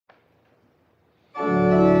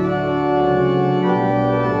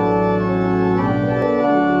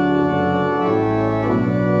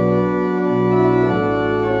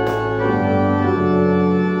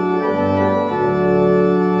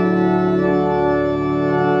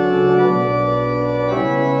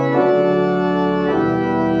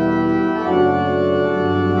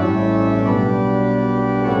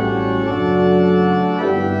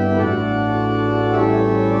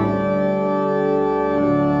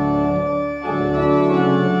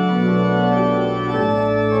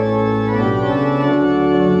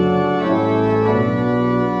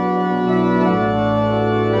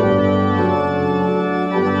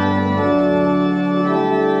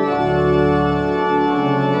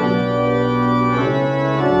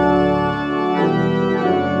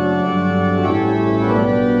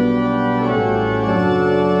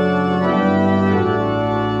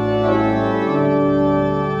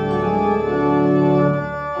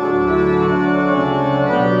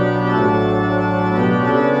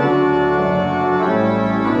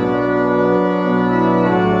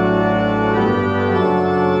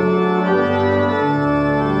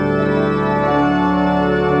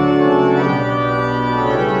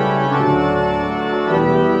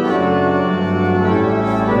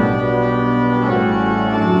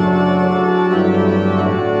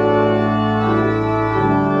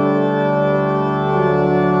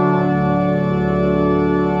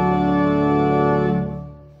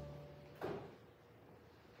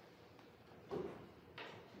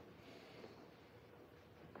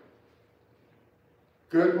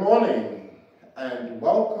Good morning and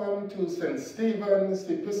welcome to St. Stephen's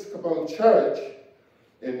Episcopal Church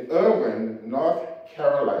in Erwin, North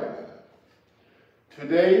Carolina.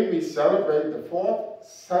 Today we celebrate the fourth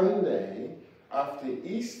Sunday after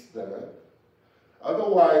Easter,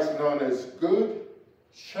 otherwise known as Good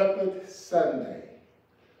Shepherd Sunday.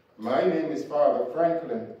 My name is Father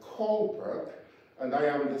Franklin Colbrook, and I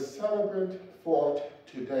am the celebrant for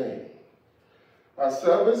today. Our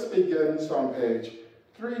service begins on page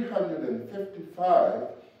 355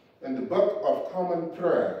 in the Book of Common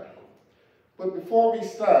Prayer. But before we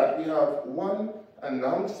start, we have one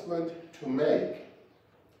announcement to make.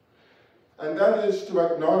 And that is to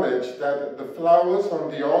acknowledge that the flowers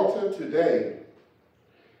on the altar today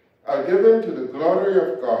are given to the glory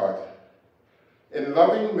of God in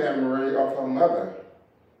loving memory of her mother,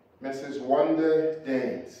 Mrs. Wanda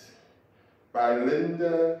Daines, by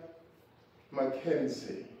Linda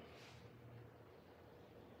Mackenzie.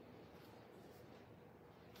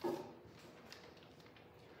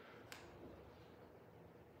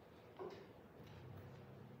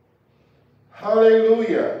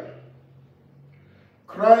 Hallelujah!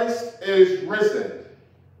 Christ is risen.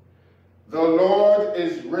 The Lord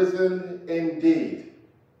is risen indeed.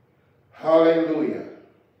 Hallelujah!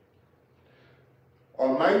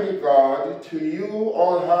 Almighty God, to you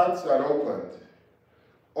all hearts are opened,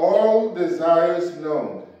 all desires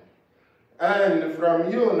known, and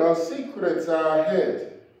from you no secrets are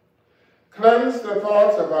hid. Cleanse the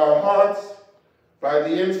thoughts of our hearts by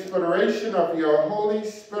the inspiration of your Holy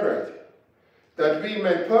Spirit, that we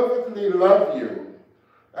may perfectly love you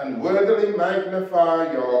and worthily magnify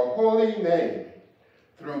your holy name,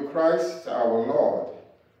 through Christ our Lord.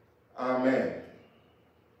 Amen.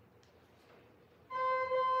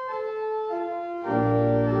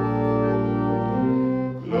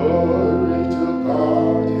 Glory to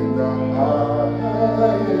God in the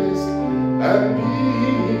highest, and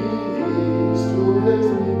peace to his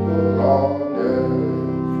people on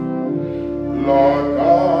earth. Lord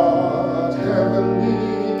God, heavenly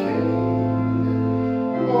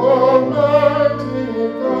King, almighty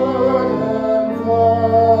God and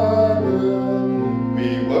Father, we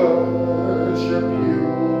worship you,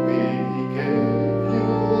 we give you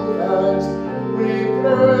thanks, we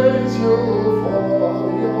praise you for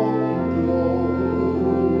your glory.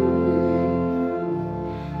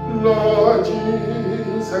 Lord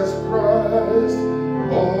Jesus Christ,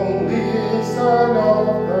 only Son of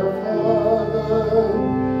the Father,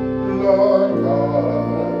 Lord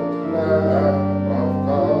God, Lamb of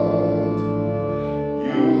God,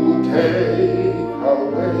 you take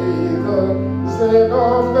away the sin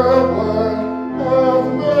of the world. Have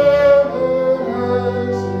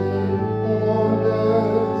mercy on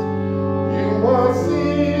us. You are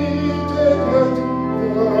seated at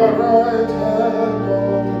the right hand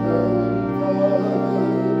of the Father.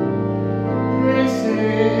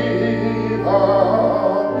 Receive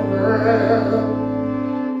our prayer,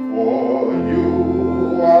 for you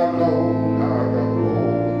alone are the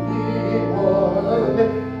Holy One.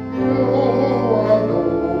 You alone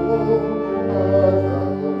are the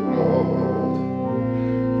Lord.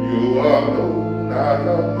 You alone are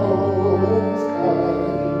the Most High.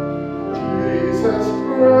 Jesus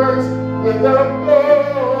Christ, with the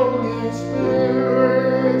Holy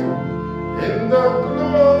Spirit, in the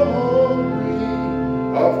glory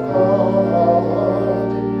of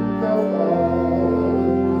God the Father.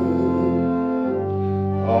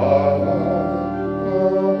 Amen.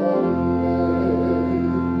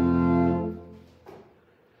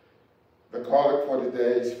 The collect for the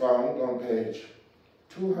day is found on page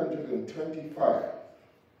 225.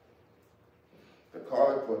 The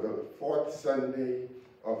collect for the fourth Sunday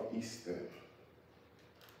of Easter.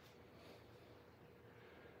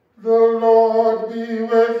 The Lord be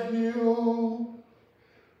with you,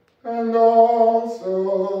 and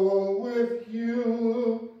also with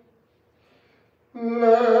you.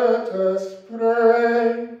 Let us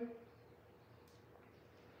pray.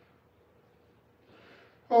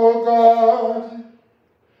 O God,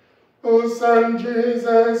 whose Son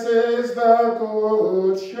Jesus is the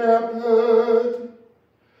Good Shepherd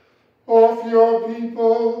of your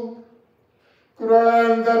people,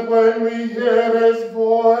 grant that when we hear his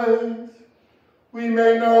voice, we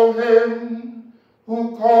may know him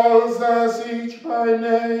who calls us each by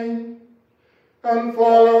name, and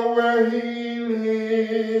follow where he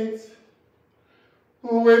leads,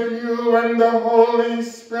 who with you and the Holy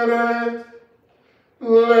Spirit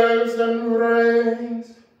lives and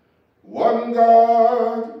reigns, one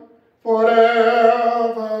God,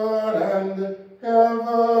 forever and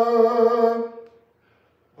ever.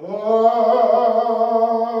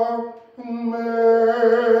 Amen.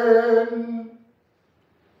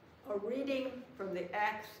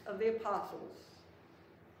 apostles.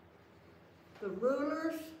 The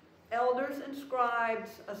rulers, elders, and scribes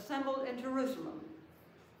assembled in Jerusalem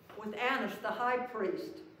with Annas the high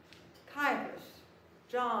priest, Caiaphas,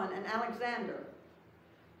 John, and Alexander,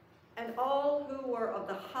 and all who were of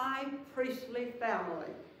the high priestly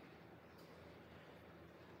family.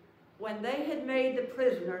 When they had made the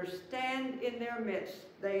prisoners stand in their midst,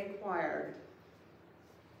 they inquired,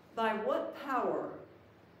 "By what power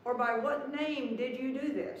or by what name did you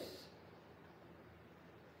do this?"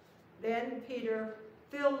 Then Peter,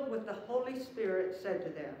 filled with the Holy Spirit, said to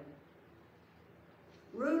them,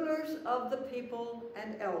 "Rulers of the people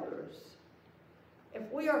and elders,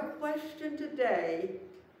 if we are questioned today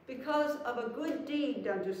because of a good deed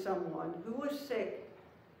done to someone who was sick,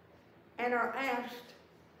 and are asked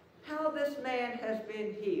how this man has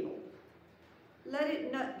been healed, let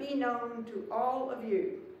it not be known to all of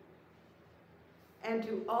you and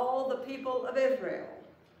to all the people of Israel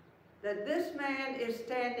that this man is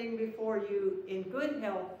standing before you in good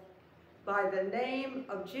health by the name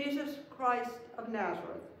of Jesus Christ of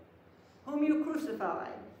Nazareth, whom you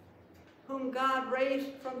crucified, whom God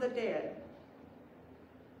raised from the dead.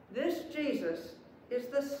 This Jesus is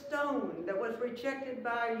the stone that was rejected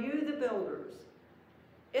by you, the builders.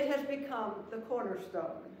 It has become the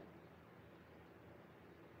cornerstone.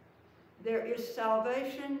 There is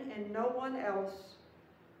salvation in no one else,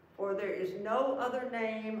 for there is no other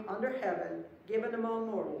name under heaven given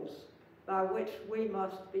among mortals by which we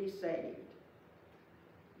must be saved."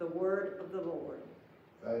 The word of the Lord.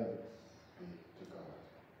 Thanks be to God.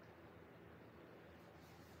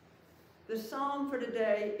 The psalm for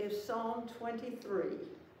today is Psalm 23.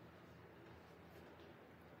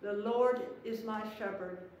 The Lord is my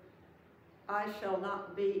shepherd, I shall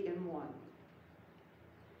not be in want.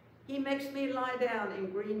 He makes me lie down in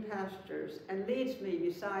green pastures and leads me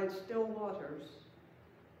beside still waters.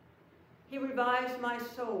 He revives my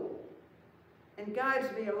soul and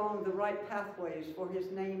guides me along the right pathways for his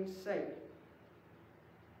name's sake.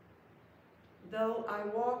 Though I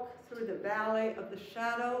walk through the valley of the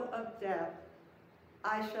shadow of death,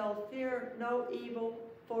 I shall fear no evil,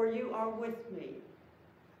 for you are with me.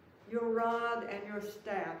 Your rod and your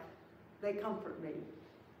staff, they comfort me.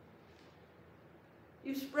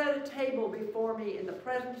 You spread a table before me in the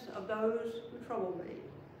presence of those who trouble me.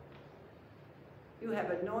 You have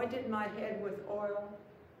anointed my head with oil,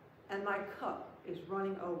 and my cup is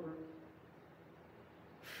running over.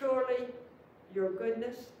 Surely your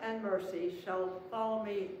goodness and mercy shall follow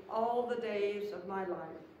me all the days of my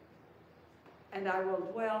life, and I will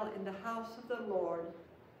dwell in the house of the Lord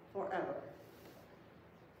forever.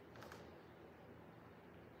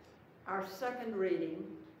 Our second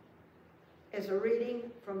reading is a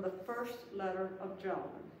reading from the first letter of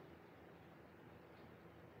John.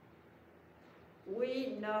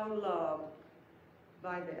 We know love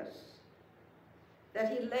by this,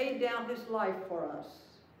 that he laid down his life for us,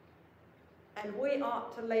 and we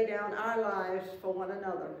ought to lay down our lives for one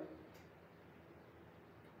another.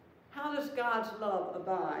 How does God's love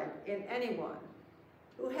abide in anyone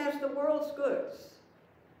who has the world's goods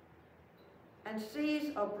and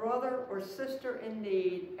sees a brother or sister in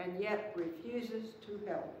need and yet refuses to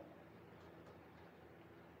help?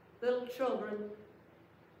 Little children,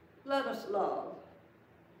 let us love,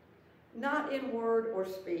 not in word or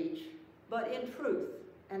speech, but in truth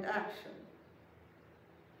and action.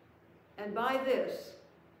 And by this,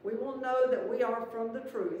 we will know that we are from the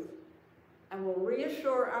truth and will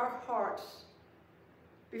reassure our hearts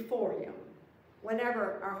before him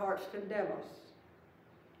whenever our hearts condemn us.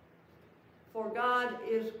 For God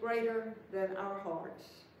is greater than our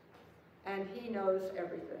hearts, and he knows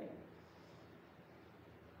everything.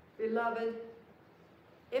 Beloved,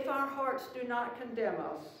 if our hearts do not condemn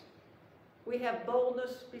us, we have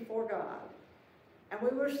boldness before God, and we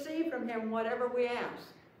receive from him whatever we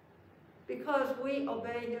ask, because we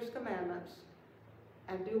obey his commandments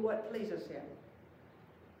and do what pleases him.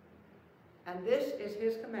 And this is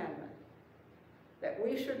his commandment, that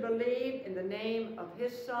we should believe in the name of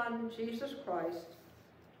his Son, Jesus Christ,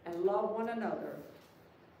 and love one another,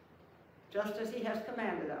 just as he has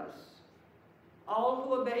commanded us. All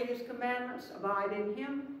who obey his commandments abide in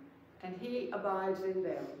him, and he abides in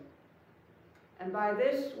them. And by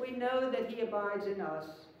this we know that he abides in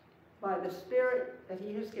us, by the Spirit that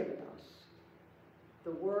he has given us.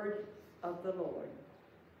 The word of the Lord.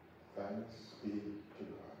 Thanks be to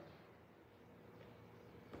God.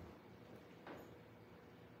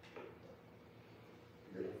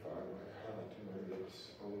 Purify my heart and my lips,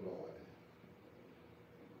 O Lord,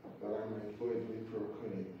 that I might boldly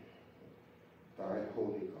proclaim thy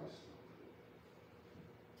holy gospel.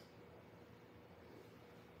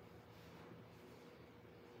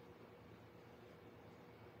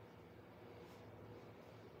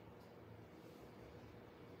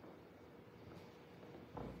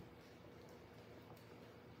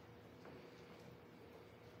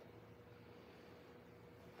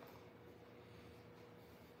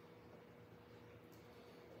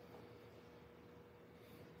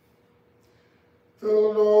 The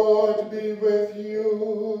Lord be with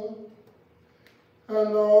you,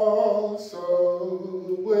 and also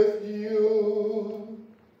with you.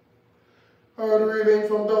 A reading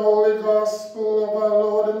from the Holy Gospel of our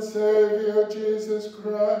Lord and Savior Jesus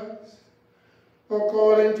Christ,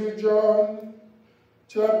 according to John,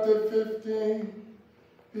 chapter 15,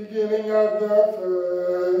 beginning at the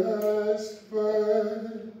first verse.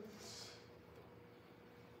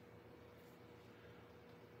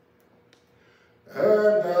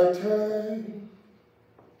 At that time,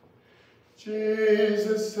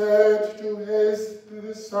 Jesus said to his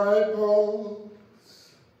disciples,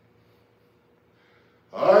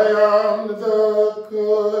 I am the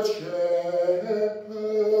good shepherd.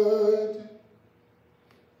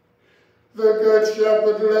 The good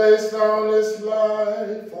shepherd lays down his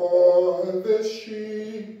life for the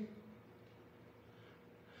sheep.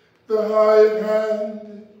 The hired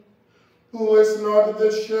hand, who is not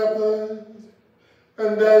the shepherd,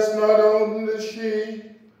 and does not own the sheep,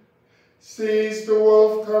 sees the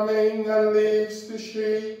wolf coming and leaves the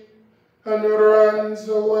sheep and runs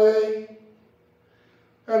away.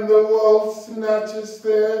 And the wolf snatches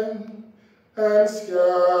them and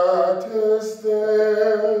scatters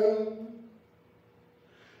them.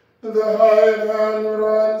 The hired hand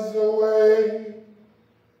runs away,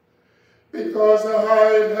 because the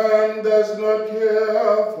hired hand does not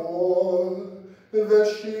care for the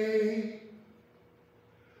sheep.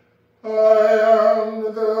 I am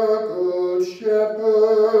the good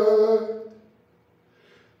shepherd.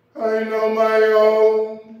 I know my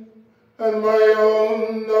own, and my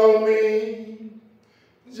own know me,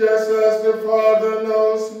 just as the Father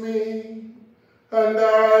knows me, and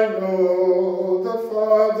I know the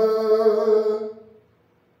Father.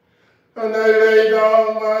 And I lay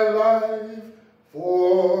down my life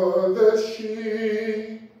for the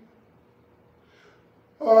sheep.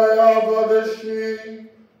 I have other sheep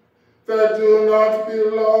that do not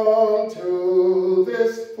belong to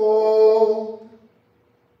this fold.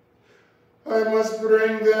 I must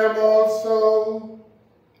bring them also,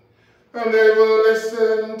 and they will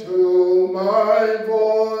listen to my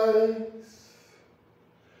voice.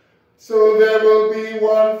 So there will be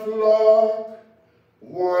one flock,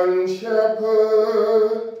 one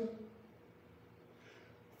shepherd.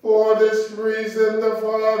 For this reason the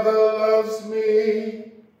Father loves me,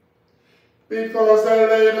 because I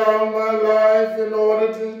lay down my life in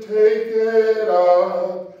order to take it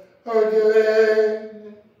up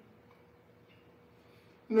again.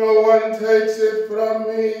 No one takes it from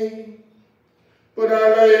me, but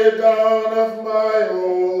I lay it down of my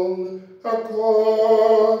own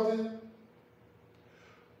accord.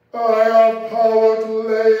 I have power to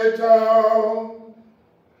lay it down,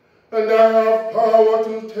 and I have power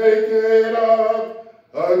to take it up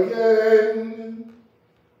again.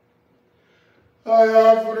 I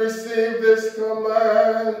have received this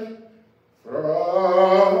command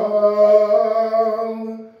from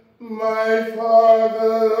my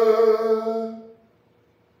Father.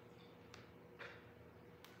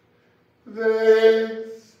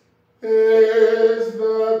 This is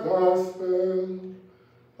the gospel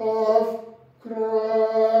of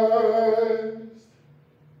Christ.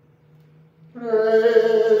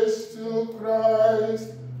 Praise to Christ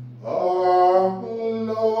our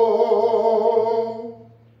Lord.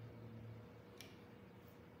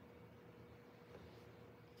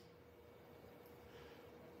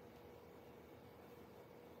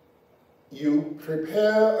 You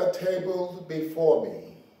prepare a table before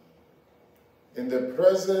me in the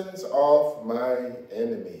presence of my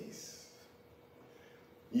enemies.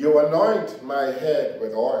 You anoint my head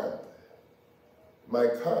with oil. My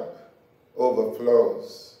cup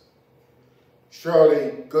overflows.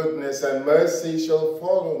 Surely goodness and mercy shall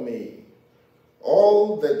follow me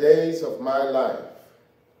all the days of my life,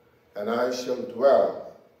 and I shall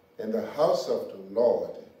dwell in the house of the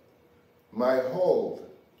Lord my whole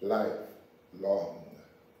life long.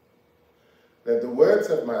 Let the words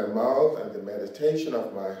of my mouth and the meditation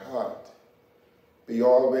of my heart be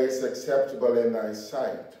always acceptable in thy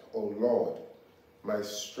sight, O Lord, my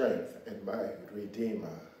strength and my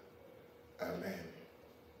Redeemer. Amen.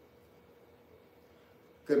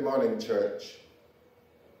 Good morning, church.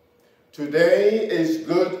 Today is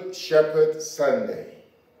Good Shepherd Sunday,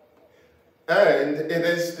 and it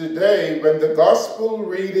is the day when the gospel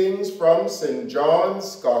readings from St.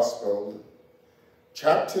 John's Gospel,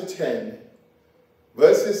 chapter 10,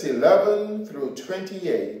 verses 11 through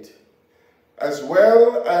 28, as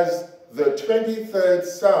well as the 23rd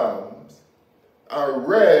Psalms, are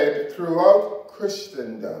read throughout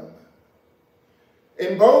Christendom.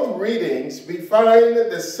 In both readings, we find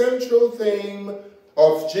the central theme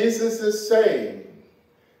of Jesus' saying,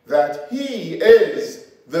 that he is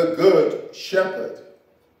the good shepherd,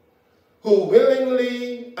 who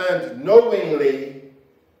willingly and knowingly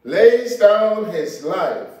lays down his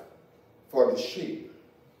life for the sheep.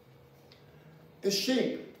 The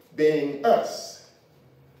sheep being us,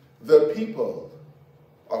 the people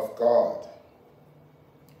of God.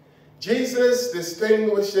 Jesus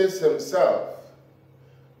distinguishes himself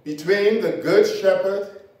between the good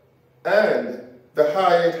shepherd and the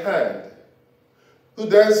hired hand, who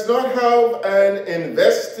does not have an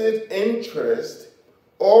invested interest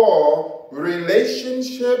or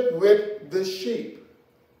relationship with the sheep.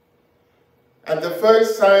 At the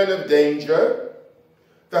first sign of danger,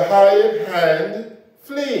 the hired hand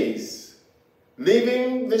flees,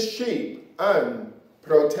 leaving the sheep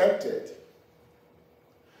unprotected.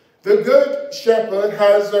 The good shepherd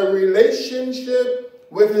has a relationship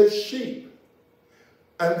with his sheep,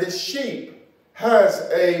 and the sheep has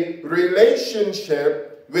a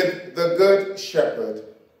relationship with the good shepherd.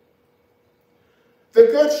 The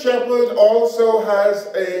good shepherd also has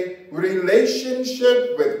a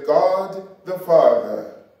relationship with God the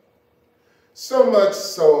Father, so much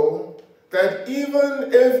so that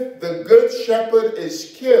even if the good shepherd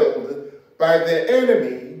is killed by the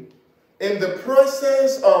enemy in the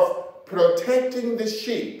process of protecting the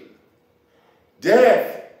sheep,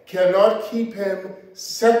 death cannot keep him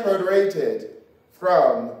separated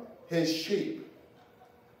from his sheep.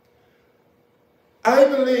 I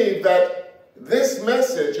believe that this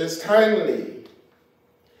message is timely,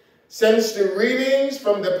 since the readings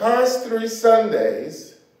from the past 3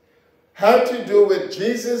 Sundays had to do with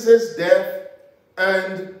Jesus' death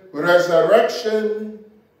and resurrection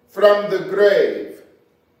from the grave,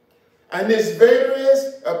 and his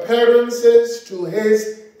various appearances to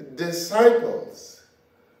his disciples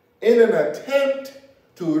in an attempt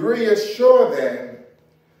to reassure them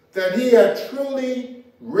that he had truly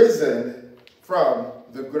risen from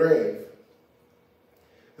the grave,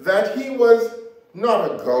 that he was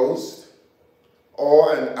not a ghost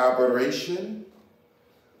or an aberration,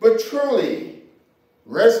 but truly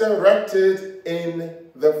resurrected in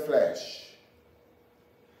the flesh.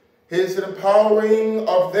 His empowering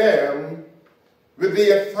of them with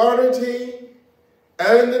the authority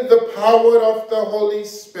and the power of the Holy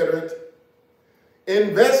Spirit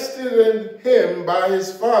invested in him by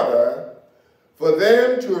his Father for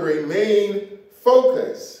them to remain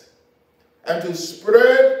focused and to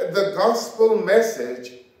spread the gospel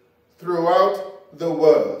message throughout the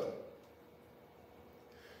world.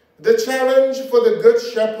 The challenge for the Good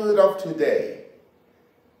Shepherd of today,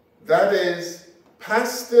 that is,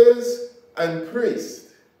 pastors and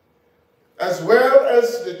priests, as well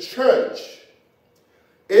as the church,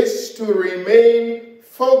 is to remain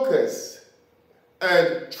focused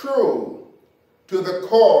and true to the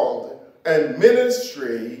call and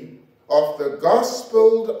ministry of the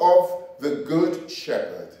gospel of the Good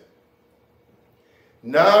Shepherd.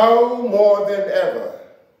 Now more than ever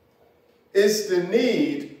is the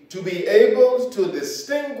need to be able to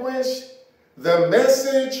distinguish the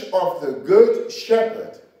message of the Good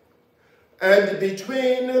Shepherd and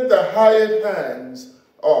between the hired hands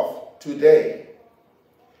of today,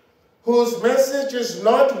 whose message is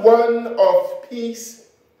not one of peace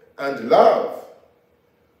and love,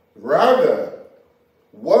 rather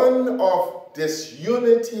one of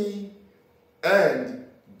disunity and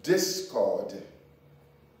discord.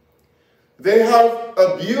 They have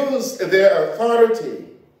abused their authority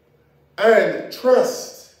and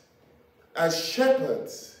trust as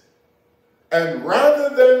shepherds, and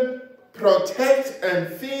rather than protect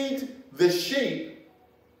and feed the sheep,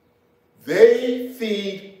 they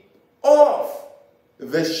feed off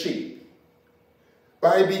the sheep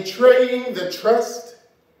by betraying the trust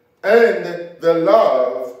and the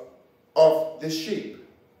love of the sheep.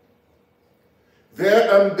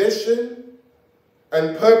 Their ambition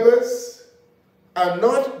and purpose are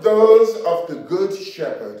not those of the Good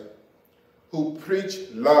Shepherd, who preach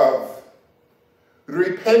love,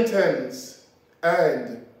 repentance,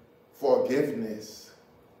 and forgiveness.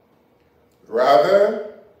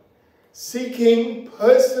 Rather, seeking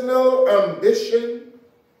personal ambition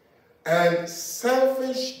and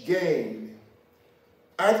selfish gain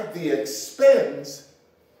at the expense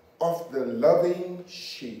of the loving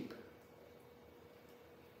sheep.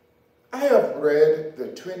 I have read the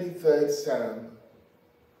 23rd Psalm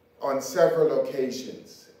on several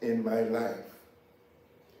occasions in my life,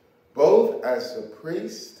 both as a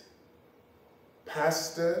priest,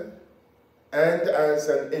 pastor, and as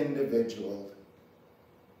an individual.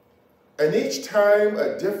 And each time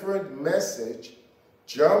a different message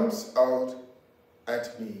jumps out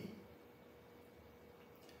at me.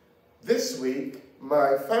 This week,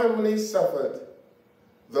 my family suffered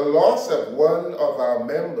the loss of one of our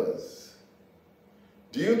members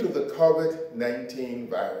due to the COVID-19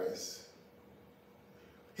 virus.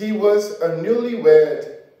 He was a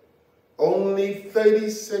newlywed, only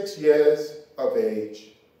 36 years of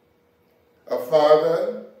age, a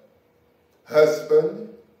father, husband,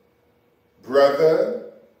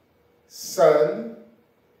 brother, son,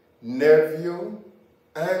 nephew,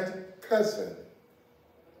 and cousin.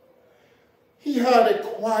 He had a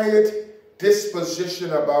quiet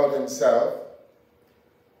disposition about himself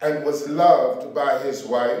and was loved by his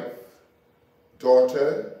wife,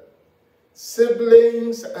 daughter,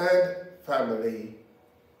 siblings, and family.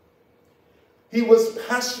 He was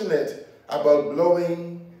passionate about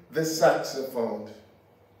blowing the saxophone,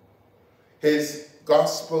 his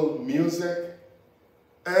gospel music,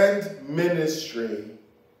 and ministry,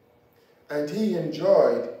 and he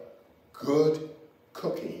enjoyed good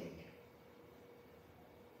cooking.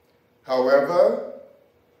 However,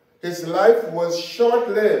 his life was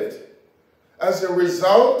short-lived as a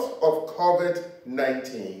result of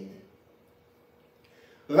COVID-19.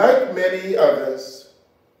 Like many others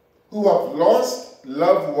who have lost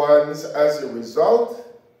loved ones as a result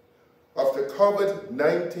of the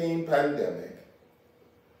COVID-19 pandemic,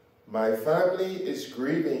 my family is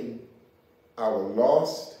grieving our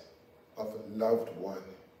loss of a loved one.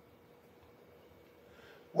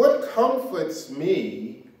 What comforts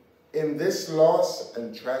me in this loss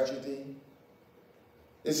and tragedy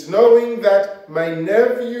is knowing that my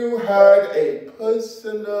nephew had a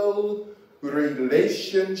personal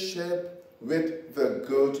relationship with the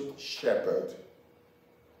Good Shepherd.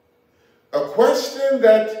 A question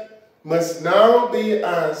that must now be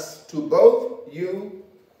asked to both you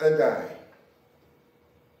and I.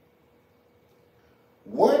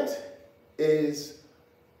 What is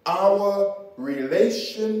our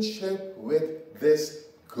relationship with this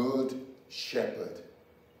Good Shepherd?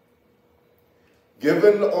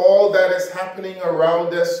 Given all that is happening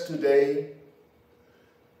around us today,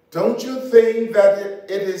 don't you think that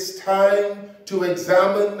it is time to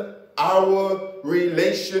examine our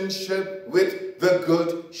relationship with the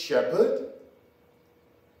Good Shepherd?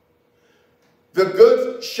 The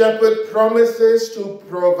Good Shepherd promises to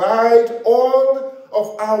provide all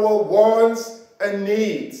of our wants and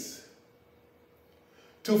needs,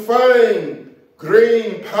 to find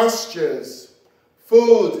green pastures,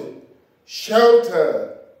 food,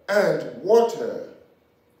 shelter, and water.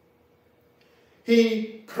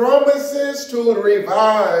 He promises to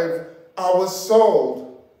revive our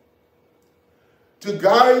soul, to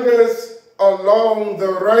guide us along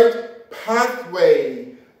the right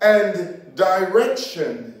pathway and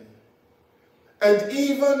direction, and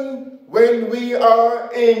even when we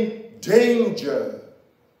are in danger,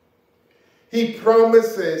 he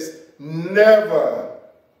promises never,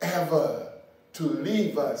 ever to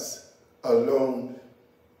leave us alone.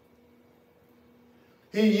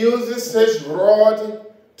 He uses his rod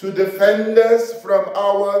to defend us from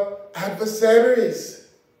our adversaries.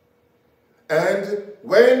 And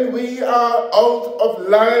when we are out of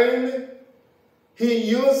line, he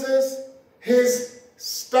uses his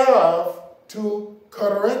staff to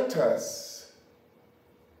correct us.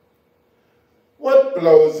 What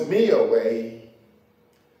blows me away,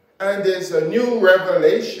 and is a new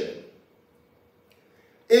revelation,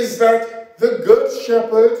 is that the Good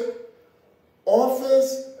Shepherd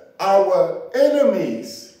offers our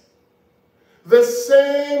enemies the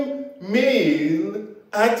same meal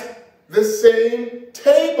at the same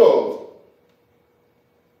table.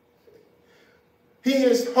 He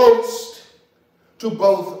is host to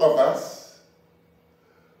both of us,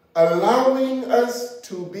 allowing us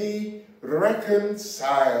to be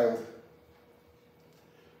reconciled,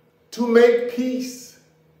 to make peace,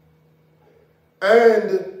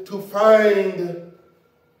 and to find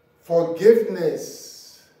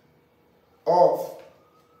forgiveness of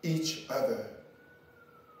each other.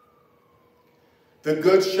 The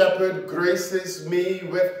Good Shepherd graces me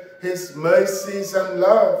with his mercies and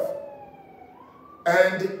love,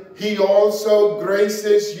 and he also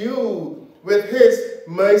graces you with his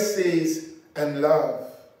mercies and love.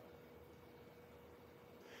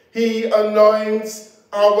 He anoints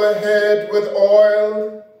our head with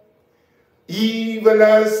oil, even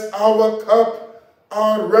as our cup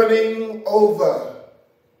are running over.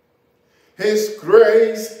 His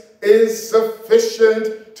grace is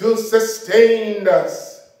sufficient to sustain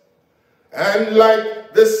us. And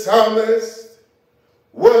like the psalmist,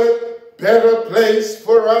 what better place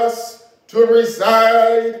for us to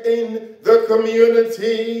reside in the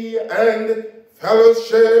community and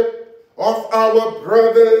fellowship of our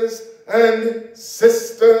brothers and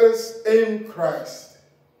sisters in Christ,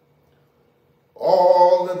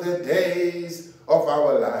 all the days of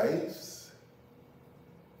our lives.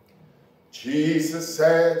 Jesus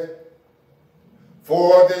said,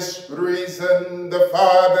 "For this reason the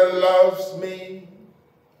Father loves me,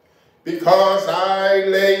 because I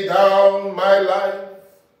lay down my life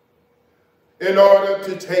in order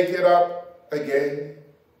to take it up again.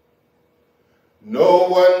 No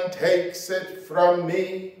one takes it from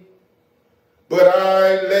me, but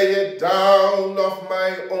I lay it down of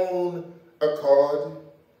my own accord.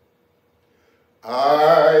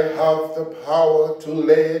 I have the power to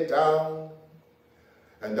lay it down,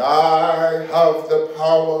 and I have the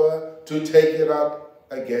power to take it up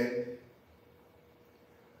again.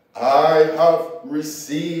 I have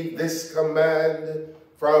received this command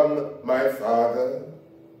from my Father.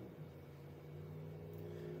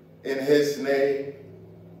 In his name,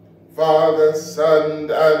 Father,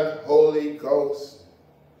 Son, and Holy Ghost.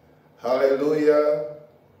 Hallelujah,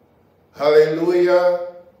 hallelujah,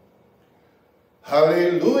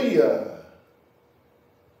 hallelujah.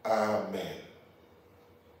 Amen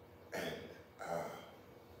and amen.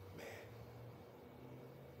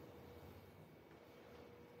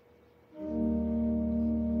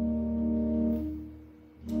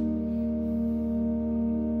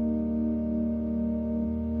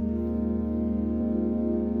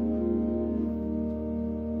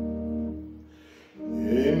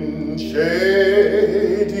 In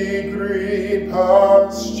shady green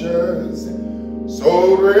pastures,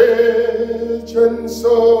 so rich and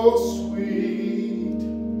so sweet,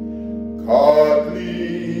 God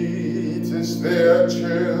leads their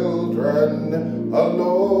children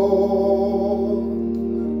alone,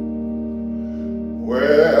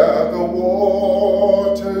 where the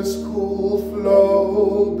waters cool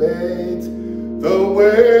flow bathe the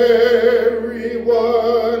weary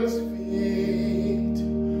one's feet.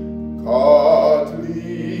 God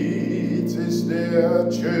leads their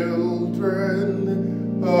children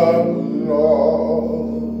along.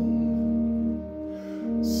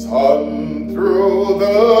 Some through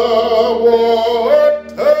the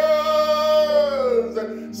waters,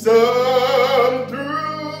 some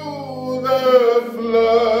through the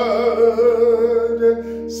flood,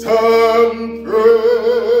 some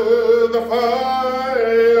through the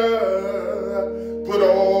fire, but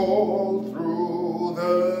all through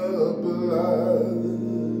the blood.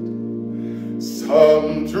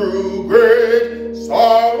 Some through great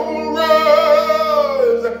sorrows,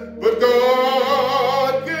 but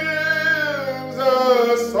God gives a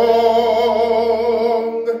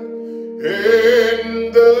song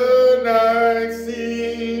in the night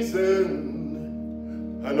season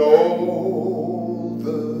and all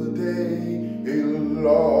the day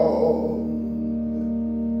long.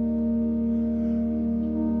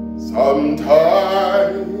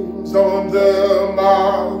 Sometimes on the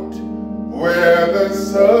mount where the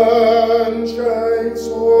sun shines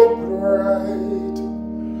so bright,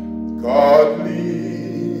 God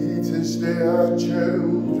leads their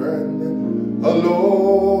children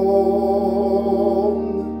alone.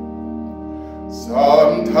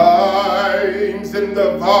 Sometimes in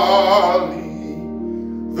the valley,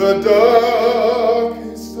 the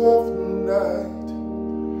darkest of night,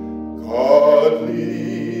 God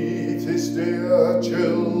leads their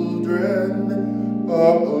children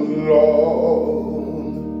alone.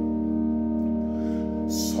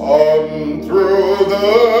 Some through the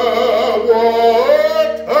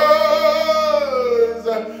waters,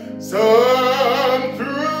 some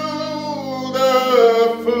through the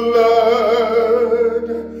flood,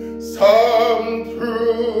 some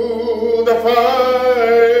through the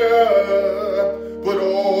fire, but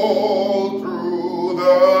all through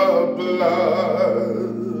the blood.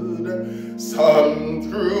 Some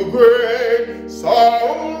through great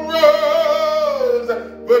sorrows,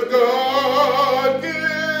 but God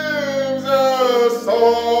gives a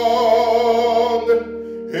song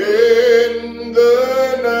in the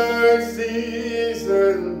night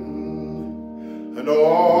season and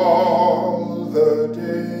all the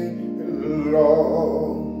day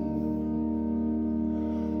long.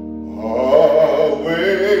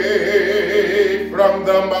 Away from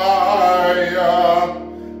the mire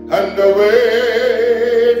and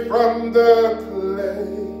away from the clay,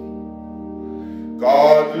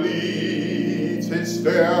 God leads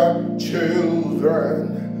their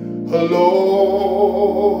children alone.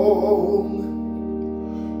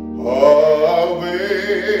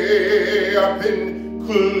 Away up in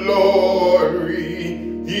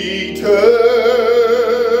glory,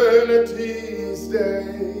 eternity's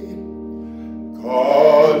day,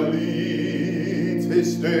 God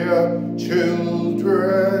leads their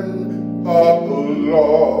children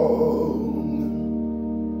along.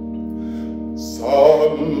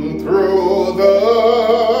 Some through the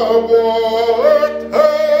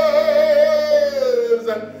waters,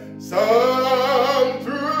 some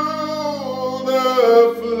through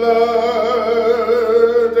the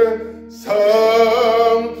flood,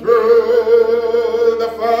 some through the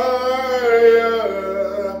fire,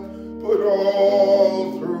 but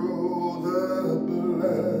all through the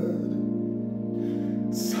blood.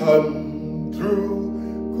 Some through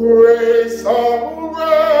grace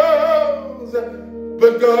arouse,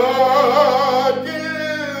 but God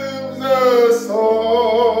gives a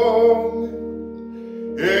song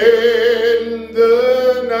in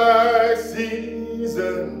the night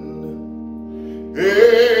season,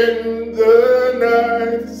 in the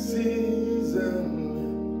night season,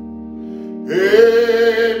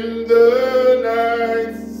 in the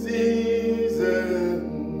night season,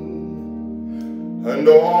 and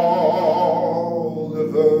all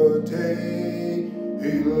the day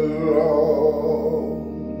long.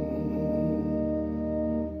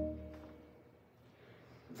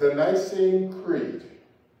 The Nicene Creed,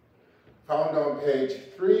 found on page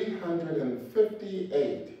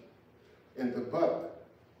 358 in the Book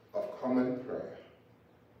of Common Prayer.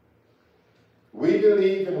 We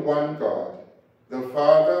believe in one God, the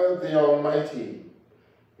Father, the Almighty,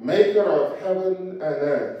 maker of heaven and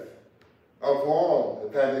earth, of all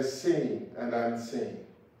that is seen and unseen.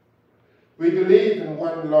 We believe in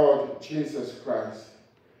one Lord Jesus Christ,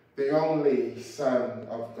 the only Son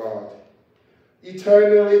of God,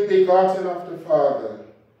 eternally begotten of the Father,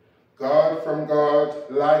 God from God,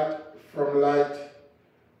 light from light,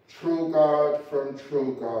 true God from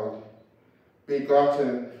true God,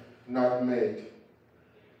 begotten, not made,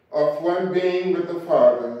 of one being with the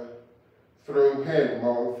Father, through him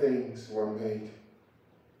all things were made.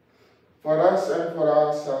 For us and for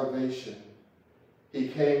our salvation, he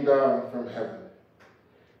came down from heaven.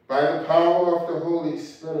 By the power of the Holy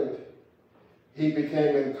Spirit, he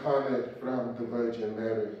became incarnate from the Virgin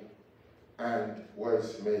Mary and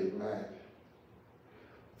was made man.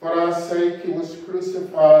 For our sake, he was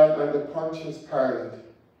crucified under Pontius Pilate.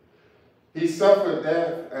 He suffered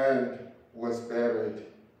death and was buried.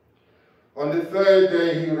 On the third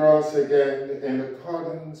day, he rose again in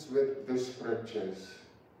accordance with the Scriptures.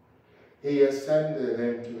 He ascended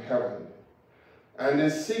into heaven and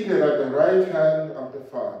is seated at the right hand of the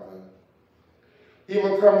Father. He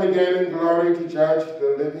will come again in glory to judge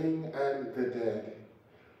the living and the dead,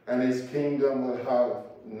 and his kingdom will have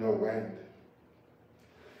no end.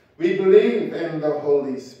 We believe in the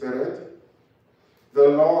Holy Spirit, the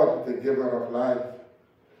Lord, the giver of life,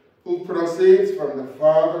 who proceeds from the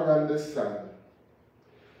Father and the Son.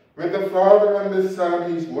 With the Father and the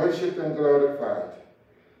Son, he is worshipped and glorified.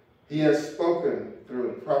 He has spoken through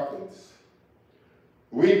the prophets.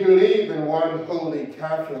 We believe in one holy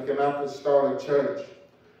Catholic and Apostolic Church.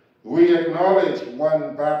 We acknowledge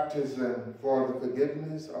one baptism for the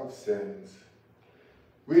forgiveness of sins.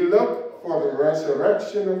 We look for the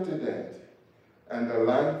resurrection of the dead and the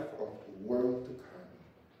life of the world to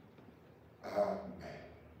come. Amen.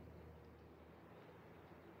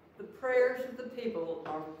 The prayers of the people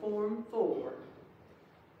are Form 4.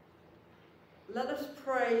 Let us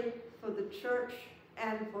pray for the church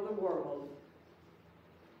and for the world.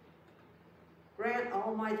 Grant,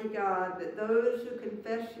 Almighty God, that those who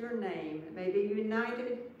confess your name may be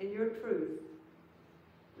united in your truth,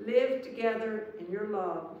 live together in your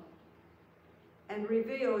love, and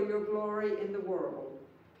reveal your glory in the world.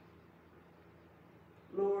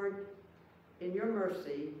 Lord, in your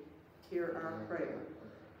mercy, hear our prayer.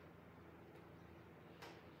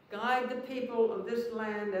 Guide the people of this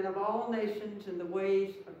land and of all nations in the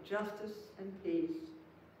ways of justice and peace,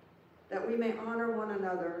 that we may honor one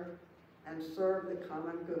another and serve the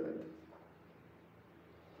common good.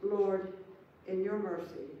 Lord, in your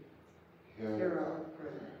mercy, hear our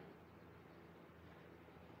prayer.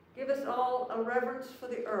 Give us all a reverence for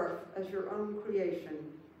the earth as your own creation,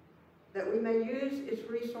 that we may use its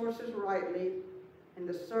resources rightly in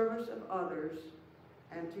the service of others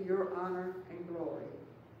and to your honor and glory.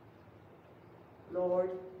 Lord,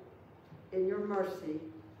 in your mercy,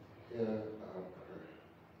 Hear our prayer.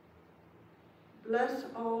 bless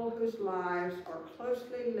all whose lives are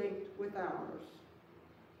closely linked with ours,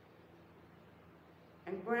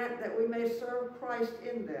 and grant that we may serve Christ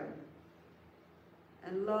in them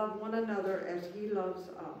and love one another as he loves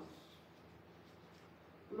us.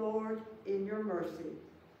 Lord, in your mercy,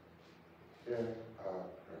 Hear our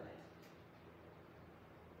prayer.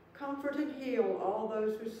 comfort and heal all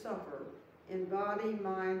those who suffer in body,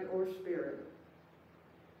 mind, or spirit.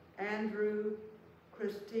 Andrew,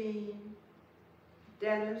 Christine,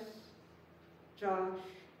 Dennis, Josh,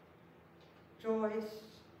 Joyce,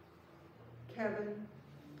 Kevin,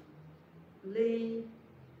 Lee,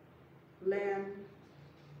 Len,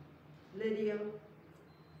 Lydia,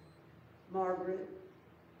 Margaret,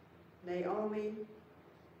 Naomi,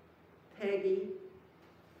 Peggy,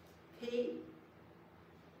 Pete,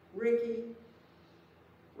 Ricky,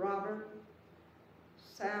 Robert,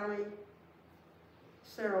 Sally,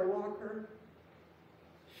 Sarah Walker,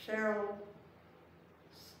 Cheryl,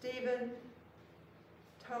 Stephen,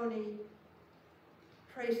 Tony,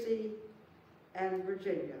 Tracy, and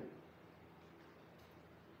Virginia.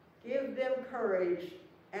 Give them courage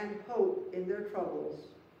and hope in their troubles,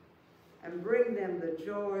 and bring them the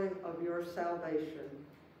joy of your salvation.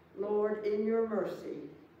 Lord, in your mercy,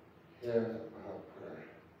 hear our prayer.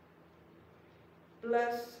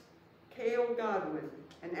 bless Cale Godwin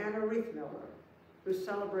and Anna Reithmiller, who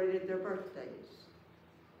celebrated their birthdays.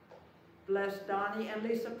 Bless Donnie and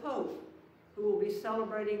Lisa Pope, who will be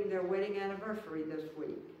celebrating their wedding anniversary this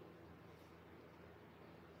week.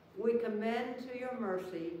 We commend to your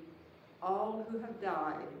mercy all who have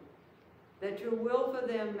died, that your will for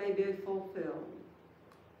them may be fulfilled.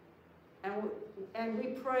 And we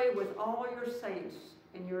pray with all your saints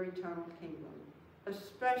in your eternal kingdom.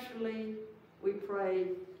 Especially we pray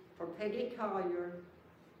for Peggy Collier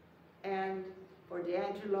and for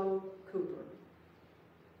D'Angelo Cooper.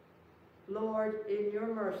 Lord, in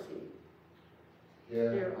your mercy,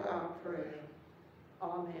 hear our prayer.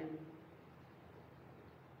 Amen.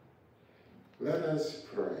 Let us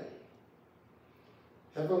pray.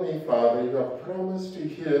 Heavenly Father, you have promised to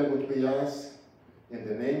hear what we ask in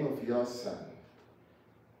the name of your Son.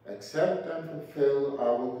 Accept and fulfill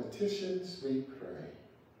our petitions, we pray,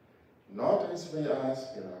 not as we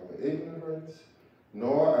ask in our ignorance,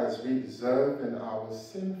 nor as we deserve in our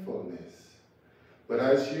sinfulness, but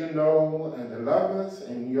as you know and love us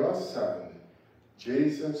in your Son,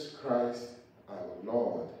 Jesus Christ our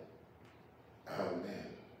Lord. Amen.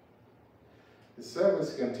 The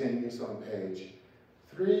service continues on page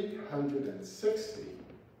 360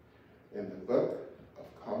 in the Book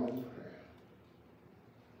of Common Prayer.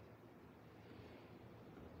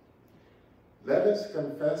 Let us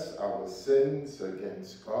confess our sins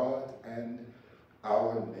against God and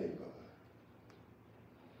our neighbor.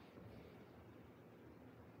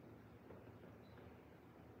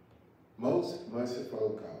 Most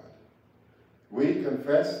merciful God, we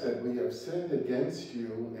confess that we have sinned against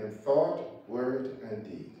you in thought, word, and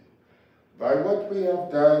deed, by what we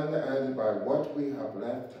have done and by what we have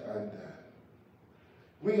left undone.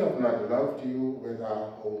 We have not loved you with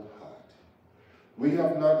our whole heart. We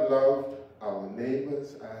have not loved our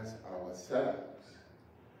neighbors as ourselves.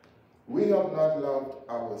 We have not loved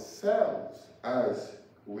ourselves as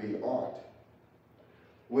we ought.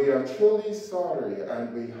 We are truly sorry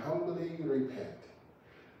and we humbly repent.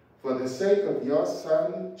 For the sake of your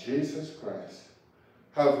Son, Jesus Christ,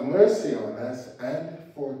 have mercy on us and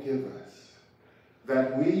forgive us,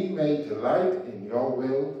 that we may delight in your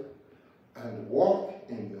will and walk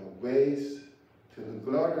in your ways to the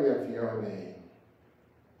glory of your name.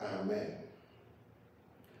 Amen.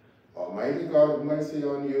 Almighty God, have mercy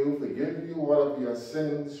on you, forgive you all of your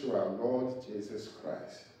sins through our Lord Jesus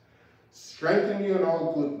Christ, strengthen you in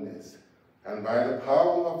all goodness, and by the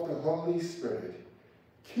power of the Holy Spirit,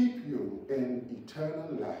 keep you in eternal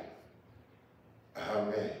life.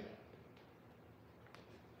 Amen.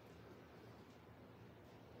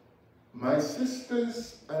 My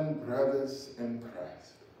sisters and brothers in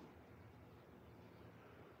Christ,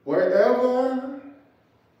 wherever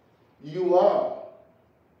you are,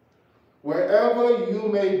 wherever you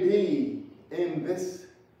may be in this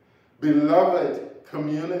beloved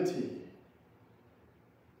community,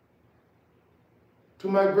 to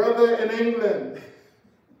my brother in England,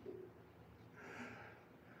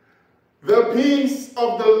 the peace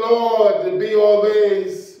of the Lord be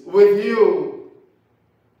always with you.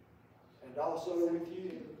 And also with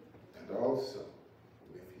you. And also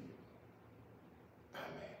with you.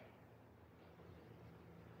 Amen.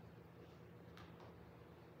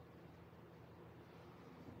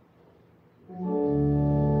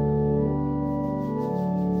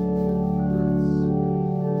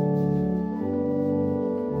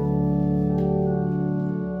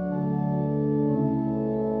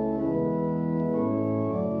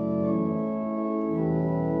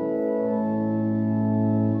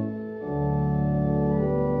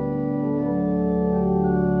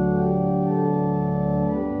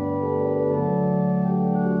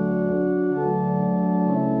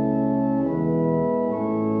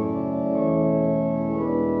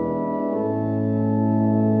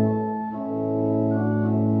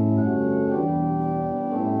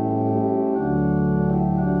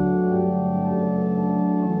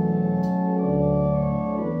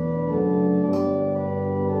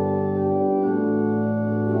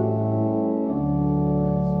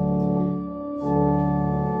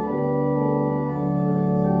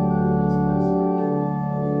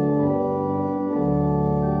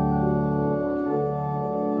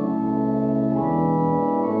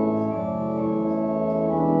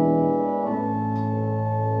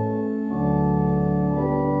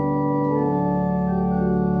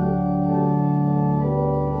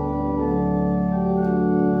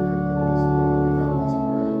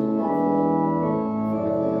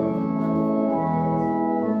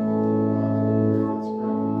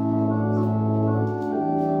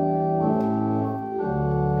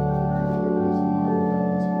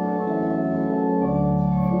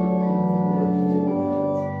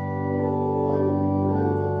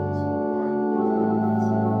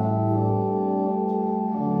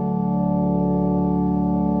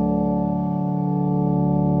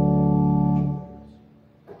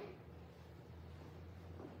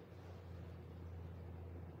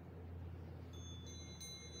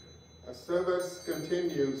 Our service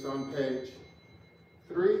continues on page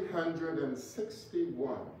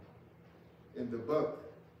 361 in the Book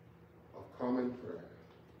of Common Prayer.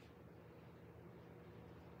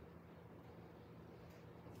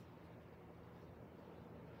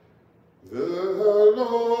 The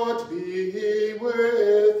Lord be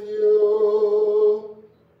with you,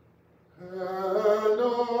 and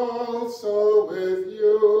also with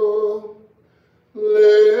you.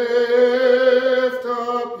 Lift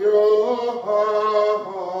up your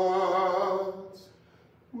hearts.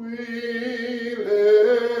 We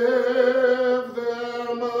lift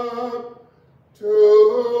them up to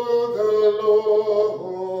the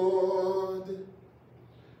Lord.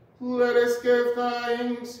 Let us give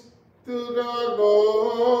thanks to the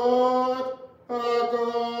Lord our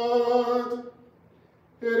God.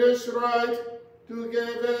 It is right to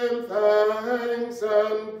give him thanks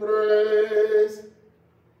and praise.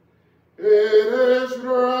 It is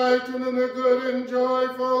right and a good and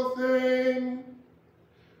joyful thing,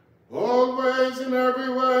 always and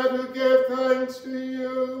everywhere to give thanks to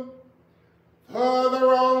you, Father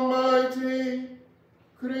Almighty,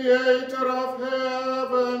 Creator of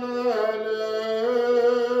heaven and earth.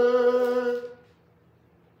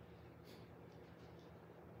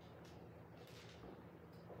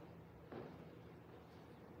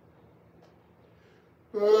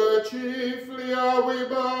 But chiefly are we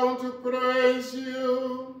bound to praise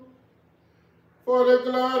you for the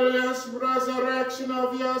glorious resurrection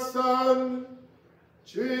of your Son,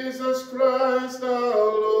 Jesus Christ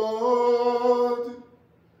our Lord.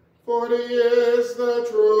 For he is the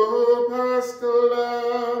true Paschal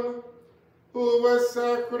Lamb who was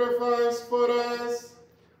sacrificed for us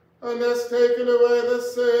and has taken away the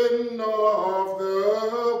sin of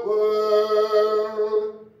the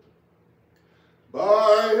world.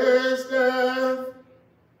 By his death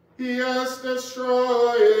he has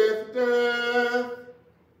destroyed death,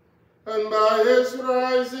 and by his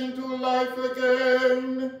rising to life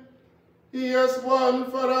again he has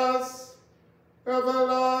won for us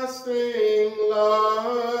everlasting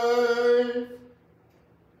life.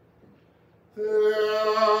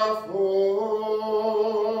 Therefore,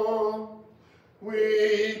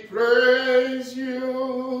 we praise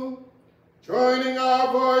you, joining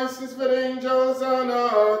our voices with angels and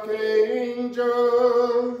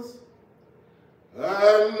archangels,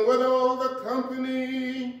 and with all the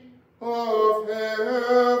company of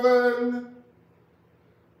heaven,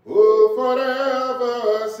 who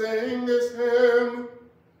forever sing this hymn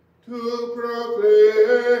to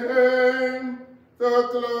proclaim the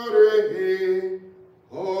glory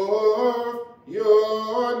of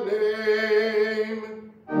your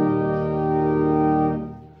name.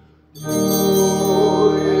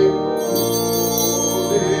 Holy,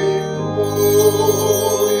 holy,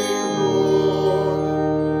 holy Lord,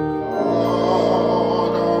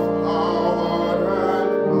 God of power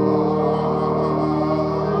and might.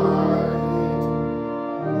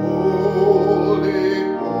 Holy,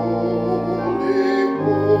 holy,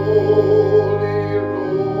 holy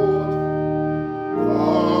Lord,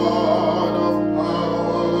 God of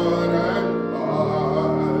power and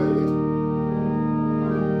might.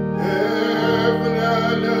 Heaven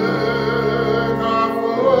and earth are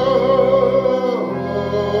full of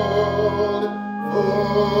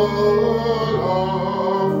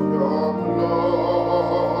your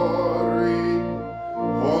glory.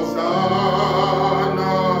 Hosanna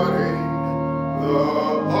in the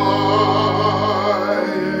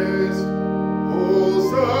highest.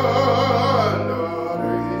 Hosanna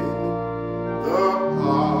in the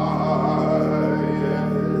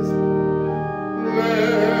highest.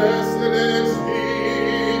 Blessed is he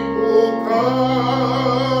who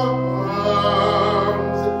comes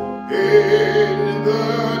in the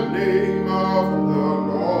name of the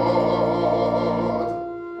Lord.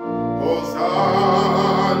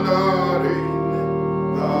 Hosanna in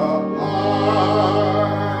the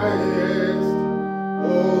highest.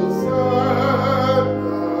 Hosanna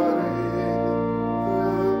in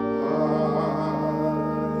the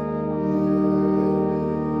highest.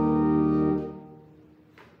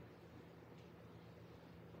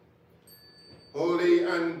 Holy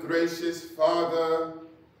and gracious Father,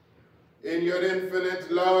 in your infinite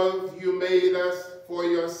love, you made us for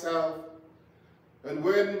yourself. And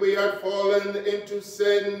when we had fallen into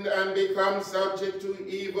sin and become subject to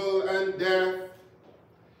evil and death,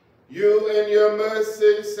 you in your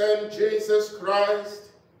mercy sent Jesus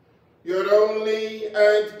Christ, your only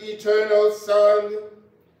and eternal Son,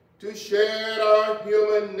 to share our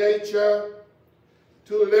human nature,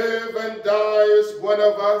 to live and die as one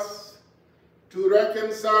of us, to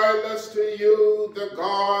reconcile us to you, the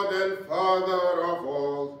God and Father of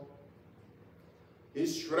all. He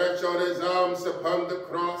stretched out his arms upon the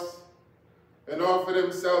cross and offered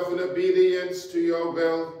himself in obedience to your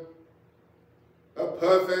will, a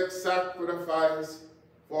perfect sacrifice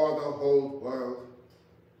for the whole world.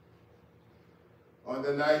 On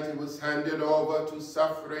the night he was handed over to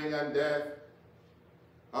suffering and death,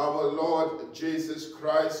 our Lord Jesus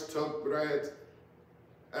Christ took bread,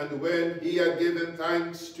 and when he had given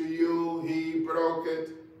thanks to you, he broke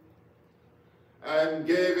it and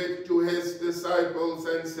gave it to his disciples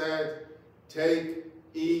and said, "Take,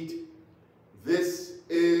 eat. This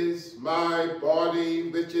is my body,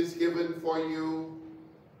 which is given for you.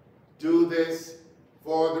 Do this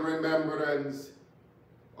for the remembrance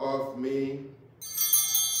of me."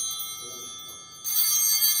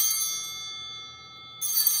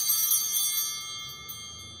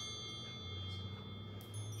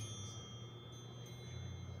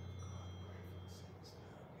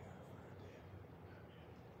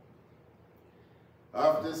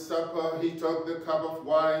 After supper, he took the cup of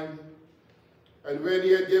wine, and when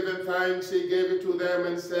he had given thanks, he gave it to them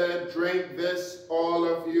and said, "Drink this, all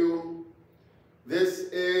of you. This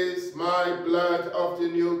is my blood of the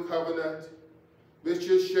new covenant, which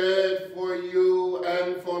is shed for you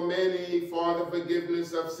and for many for the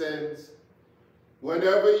forgiveness of sins.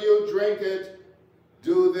 Whenever you drink it,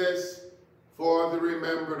 do this for the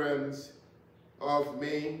remembrance of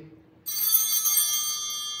me."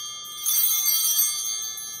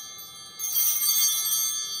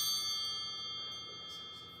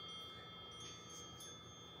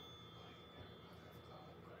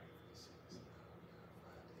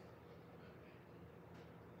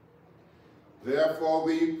 Therefore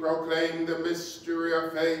we proclaim the mystery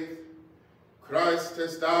of faith. Christ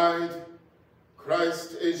has died,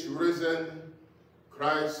 Christ is risen,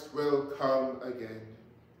 Christ will come again.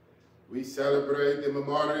 We celebrate the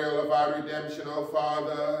memorial of our redemption, O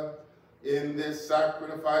Father, in this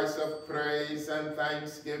sacrifice of praise and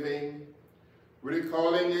thanksgiving,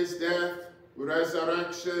 recalling his death,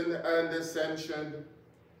 resurrection, and ascension.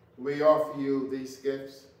 We offer you these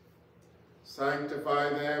gifts. Sanctify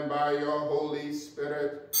them by your Holy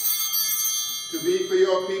Spirit, to be for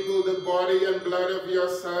your people the body and blood of your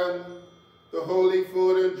Son, the holy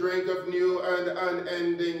food and drink of new and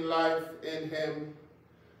unending life in him.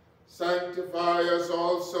 Sanctify us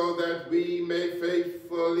also that we may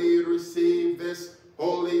faithfully receive this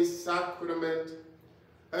holy sacrament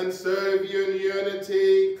and serve you in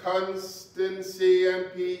unity, constancy,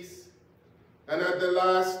 and peace. And at the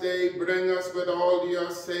last day, bring us with all your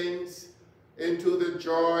saints into the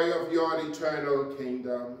joy of your eternal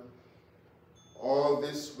kingdom. All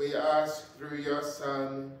this we ask through your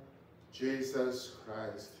Son, Jesus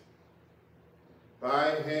Christ.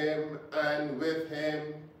 By him and with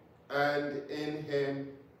him and in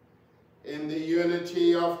him, in the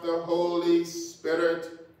unity of the Holy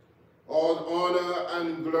Spirit, all honor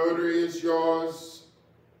and glory is yours,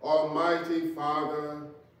 Almighty Father,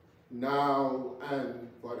 now and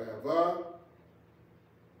forever.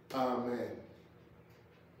 Amen.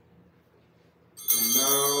 And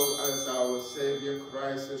now, as our Savior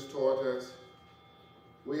Christ has taught us,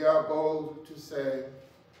 we are bold to say,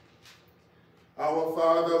 Our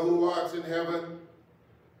Father who art in heaven,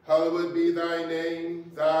 hallowed be thy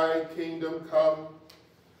name, thy kingdom come.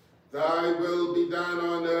 Thy will be done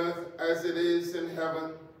on earth as it is in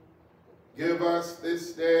heaven. Give us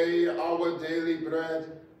this day our daily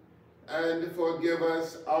bread, and forgive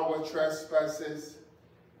us our trespasses,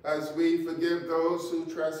 as we forgive those who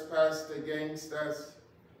trespass against us.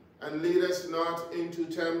 And lead us not into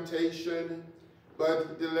temptation,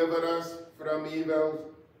 but deliver us from evil.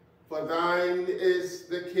 For thine is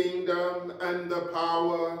the kingdom and the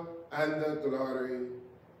power and the glory,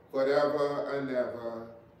 forever and ever.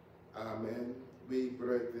 Amen. We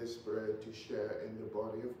break this bread to share in the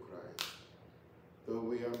body of Christ. Though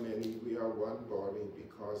we are many, we are one body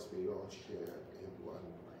because we all share in one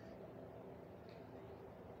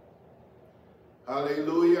bread.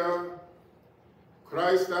 Hallelujah.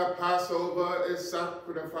 Christ our Passover is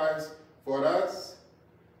sacrificed for us.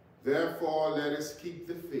 Therefore, let us keep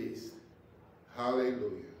the feast.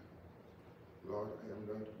 Hallelujah. Lord, I am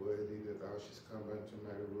not worthy that thou shouldst come unto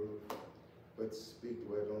my roof, but speak the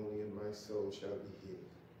word only, and my soul shall be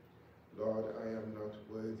healed. Lord, I am not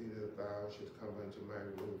worthy that thou shouldst come unto my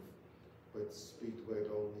roof, but speak the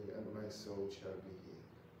word only, and my soul shall be healed.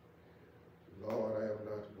 Lord, I am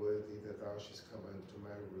not worthy that thou shouldst come unto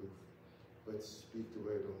my roof, but speak the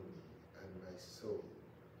word only, and my soul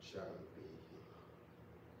shall be healed.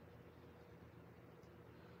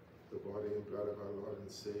 The body and blood of our Lord and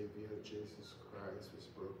Savior, Jesus Christ, was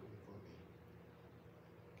broken for me.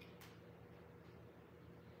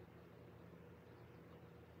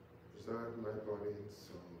 preserve my body and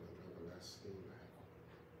soul with everlasting life.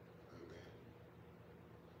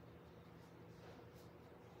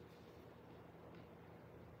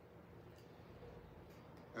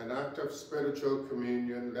 Amen. An act of spiritual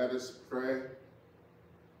communion, let us pray.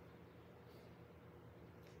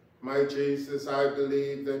 My Jesus, I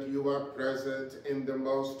believe that you are present in the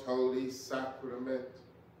most holy sacrament.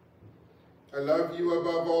 I love you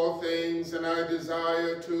above all things, and I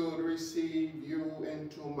desire to receive you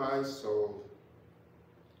into my soul.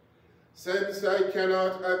 Since I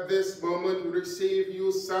cannot at this moment receive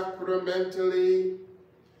you sacramentally,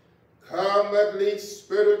 come at least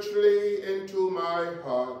spiritually into my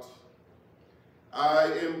heart.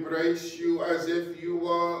 I embrace you as if you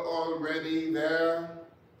were already there,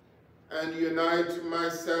 and unite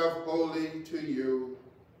myself wholly to you.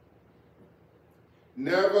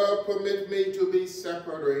 Never permit me to be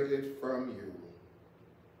separated from you.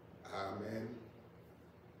 Amen.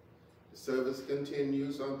 The service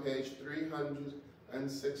continues on page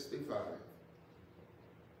 365.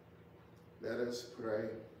 Let us pray.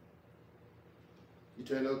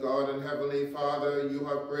 Eternal God and Heavenly Father, you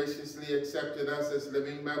have graciously accepted us as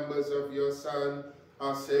living members of your Son,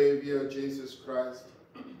 our Savior, Jesus Christ.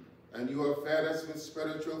 And you have fed us with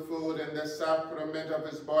spiritual food in the sacrament of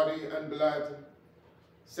his body and blood.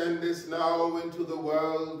 Send us now into the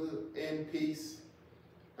world in peace,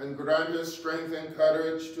 and grant us strength and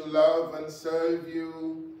courage to love and serve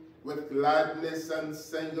you with gladness and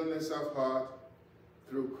singleness of heart,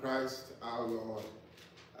 through Christ our Lord.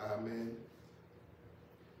 Amen.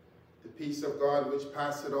 The peace of God, which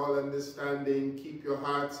passeth all understanding, keep your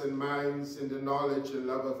hearts and minds in the knowledge and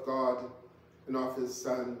love of God and of his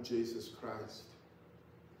Son, Jesus Christ.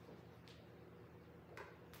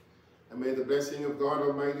 And may the blessing of God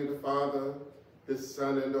Almighty, the Father, his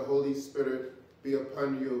Son, and the Holy Spirit be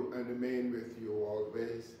upon you and remain with you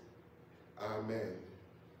always. Amen.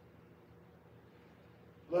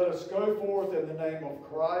 Let us go forth in the name of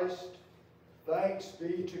Christ. Thanks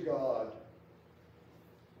be to God.